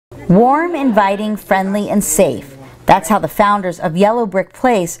Warm, inviting, friendly, and safe. That's how the founders of Yellow Brick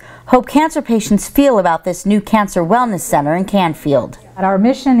Place hope cancer patients feel about this new cancer wellness center in Canfield. Our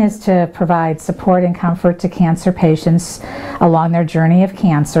mission is to provide support and comfort to cancer patients along their journey of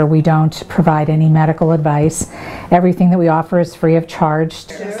cancer. We don't provide any medical advice. Everything that we offer is free of charge.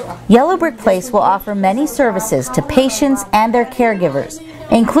 Yellow Brick Place will offer many services to patients and their caregivers,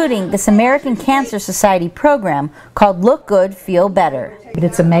 including this American Cancer Society program called Look Good, Feel Better.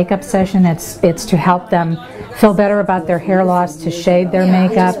 It's a makeup session. It's to help them feel better about their hair loss, to shade their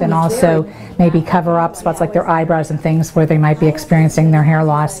makeup, and also maybe cover up spots like their eyebrows and things where they might be experiencing their hair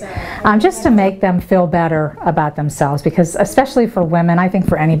loss, just to make them feel better about themselves, because especially for women, I think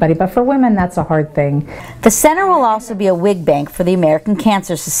for anybody, but for women that's a hard thing. The center will also be a wig bank for the American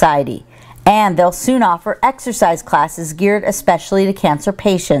Cancer Society, and they'll soon offer exercise classes geared especially to cancer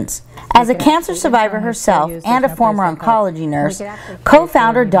patients. As a cancer survivor herself and a former oncology nurse,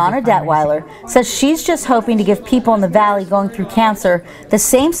 co-founder Donna Detweiler says she's just hoping to give people in the Valley going through cancer the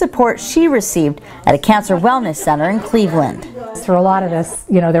same support she received at a cancer wellness center in Cleveland. For a lot of us,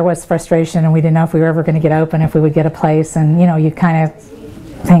 there was frustration, and we didn't know if we were ever going to get open, if we would get a place, and you kind of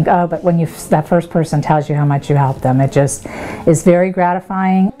think, oh, but when that first person tells you how much you helped them, it just is very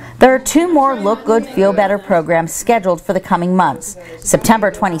gratifying. There are 2 more Look Good, Feel Better programs scheduled for the coming months,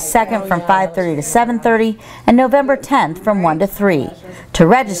 September 22nd from 5:30 to 7:30 and November 10th from 1 to 3. To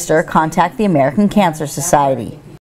register, contact the American Cancer Society.